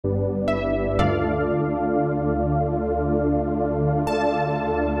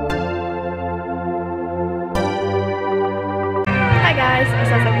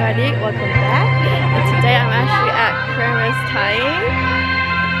everybody, welcome back. And today I'm actually at Kermis Tying.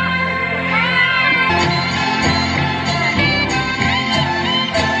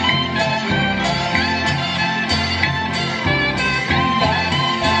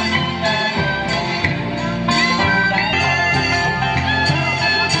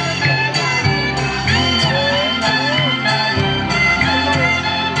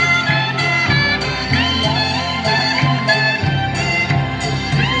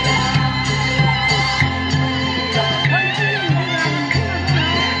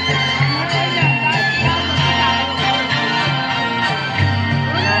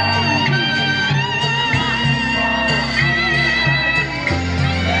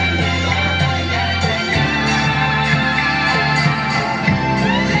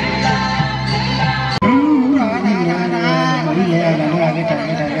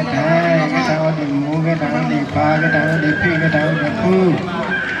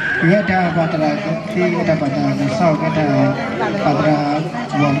 Kita pada kita pada besok kita pada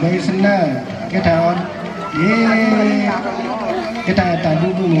buang besarnya kita kita tak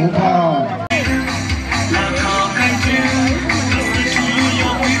dulu kau.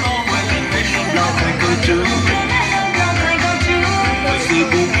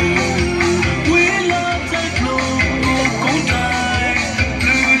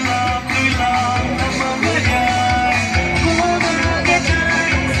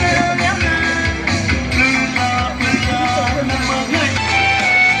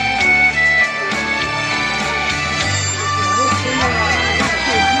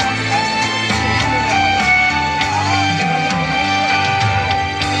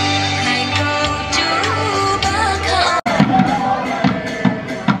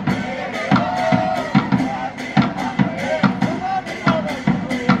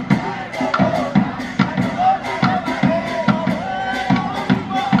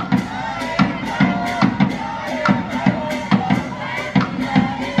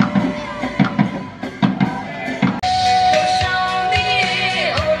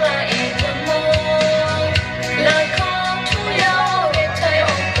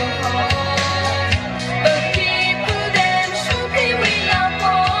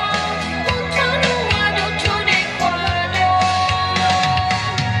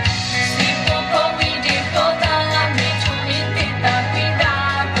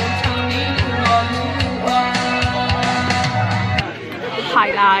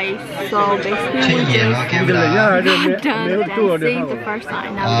 So basically we just got done dancing the first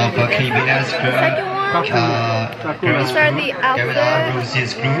time. Now we're going to do the second one. These are the outfits.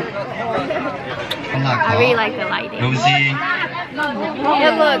 Rosie's group. I really like the lighting. Rosie,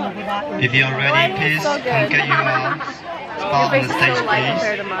 Yeah, look. if you're ready, please So good. get your spot on the Your face is stage, so light please.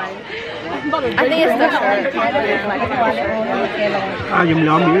 compared to mine. I think it's the shirt. So there's my dancers.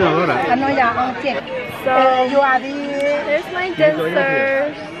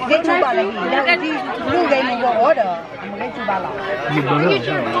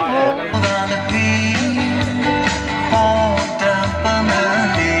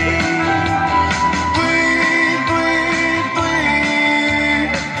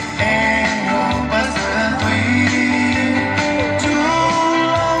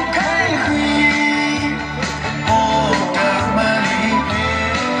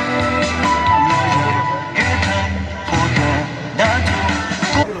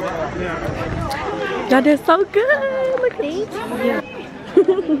 That is so good. Look at you.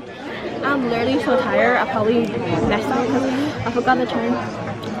 I'm literally so tired. I probably messed up because I forgot the turn.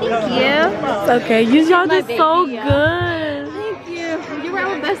 Thank you. It's okay. Y'all did so good. Thank you. You were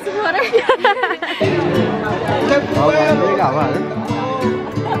my best supporter.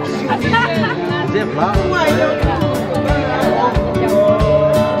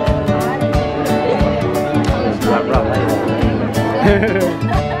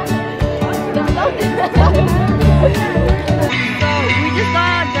 We just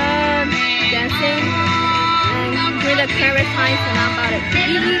got done dancing and we're the Kermis Tying, so now I'm about to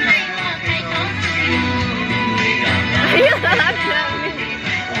eat.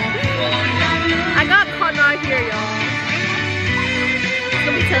 I got caught right here, y'all. It's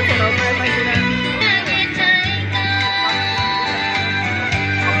gonna be tilted over if I do that.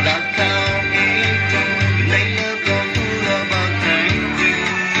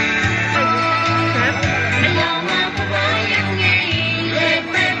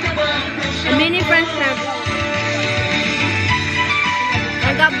 Mini French shrimp.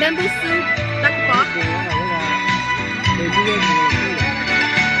 I got bimbo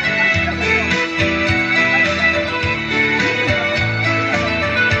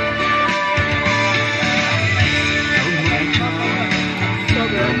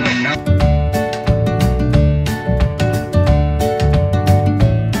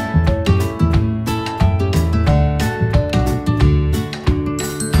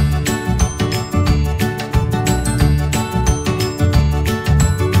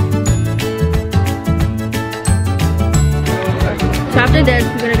then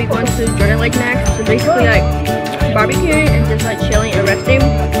we're gonna be going to Jordan Lake next. So basically like barbecuing and just like chilling and resting.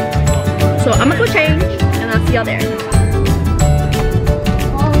 So I'm gonna go change and I'll see y'all there.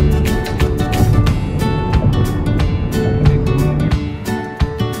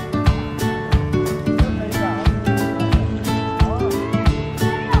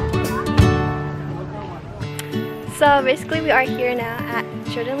 So basically we are here now at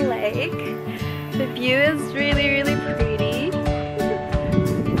Jordan Lake. The view is really pretty.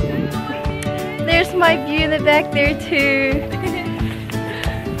 There's my view in the back there too.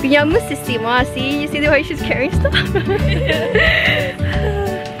 See? You see the way she's carrying stuff?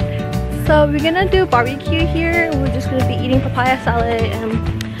 So we're gonna do barbecue here. We're just gonna be eating papaya salad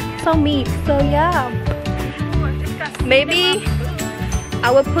and some meat. So yeah. Maybe I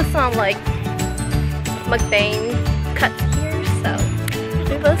will put some like mukbang cuts here, so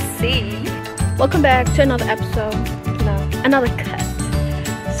we will see. Welcome back to another episode. No, another cut.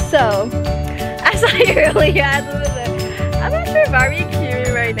 So, as I earlier I'm actually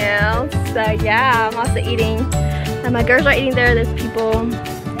barbecuing right now. So yeah, I'm also eating. And my girls are eating there. There's people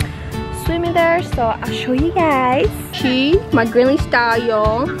swimming there. So I'll show you guys. My grilling style,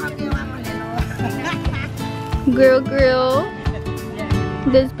 y'all. Grill.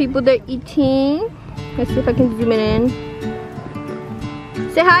 There's people there eating. Let's see if I can zoom it in.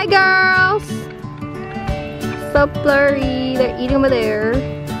 Say hi, girls. So blurry. They're eating over there.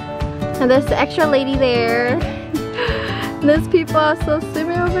 And there's the extra lady there. There's people also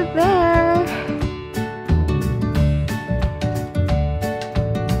swimming over there.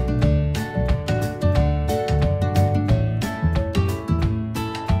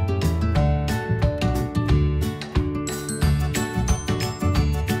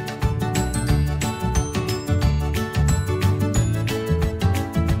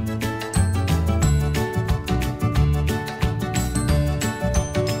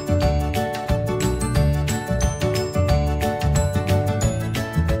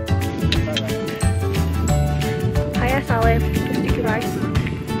 Salad, sticky rice.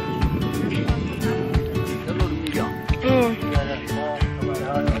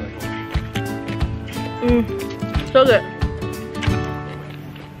 So good.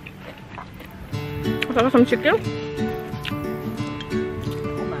 I got some chicken.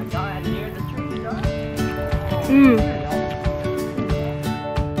 Oh my god, near the tree.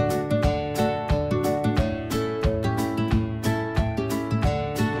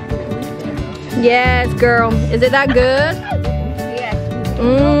 Yes, girl. Is it that good? Yes.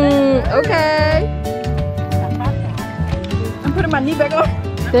 Okay. I'm putting my knee back on.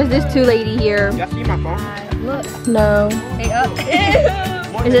 There's this two lady here. Y'all see my phone? Look. No. Hey, up.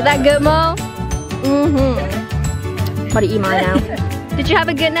 Is it that good, Mo? About to eat mine now. Did you have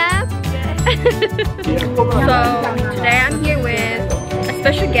a good nap? So today I'm here with a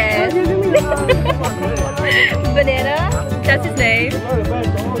special guest. Banana. That's his name.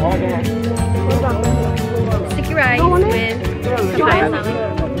 Sticky rice with papaya salad.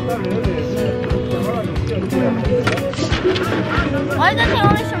 Why is that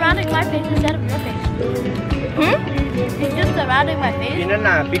only surrounding my face instead of your face? It's just surrounding my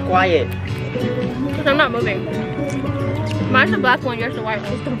face. Be quiet. Because I'm not moving. Mine's the black one, yours the white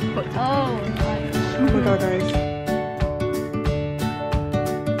one. Oh. Oh my god, guys.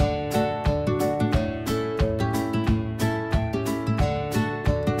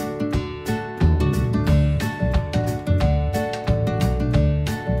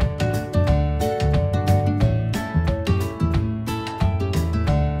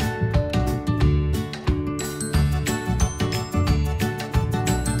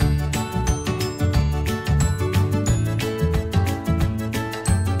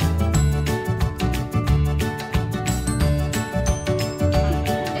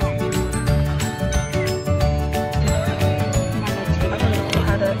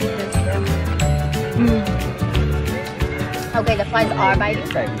 Okay, the flies are biting.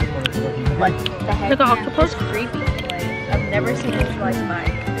 What? The head Like an octopus? is creepy. Like, I've never seen a fly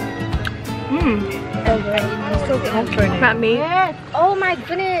bite. So comforting. Not me. Oh my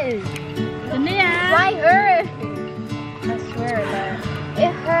goodness! Why hurt? I swear that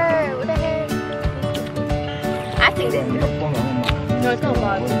it hurt. What the heck? I think this. No, it's not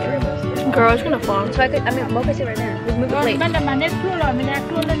vlog. Girl, it's gonna fall. So Mo can sit right there. Let's move the plate.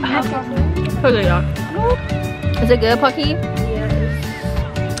 Okay, y'all. Is it good, Pucky? Yes.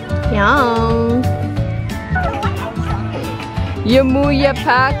 Yum. Yamu ya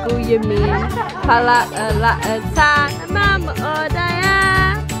paku yami. Pala la ta mama odaya.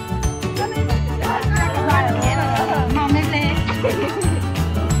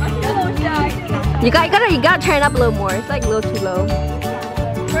 You gotta turn it up a little more. It's like a little too low.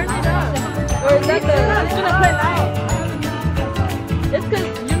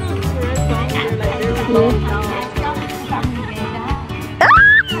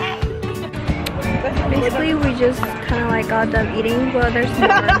 just kind of like got done eating. Well, there's more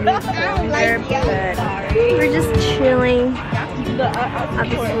meat there, but we're just chilling at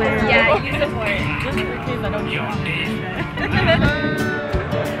the swim. Yeah, you support.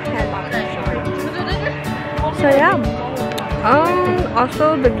 So yeah.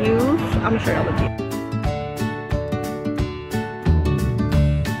 Also the views. I'm sure all the views.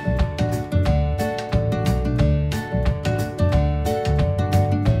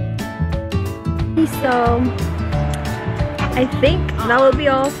 So I think that will be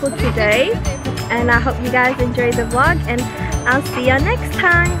all for today, and I hope you guys enjoyed the vlog, and I'll see you next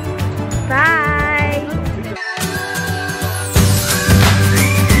time. Bye.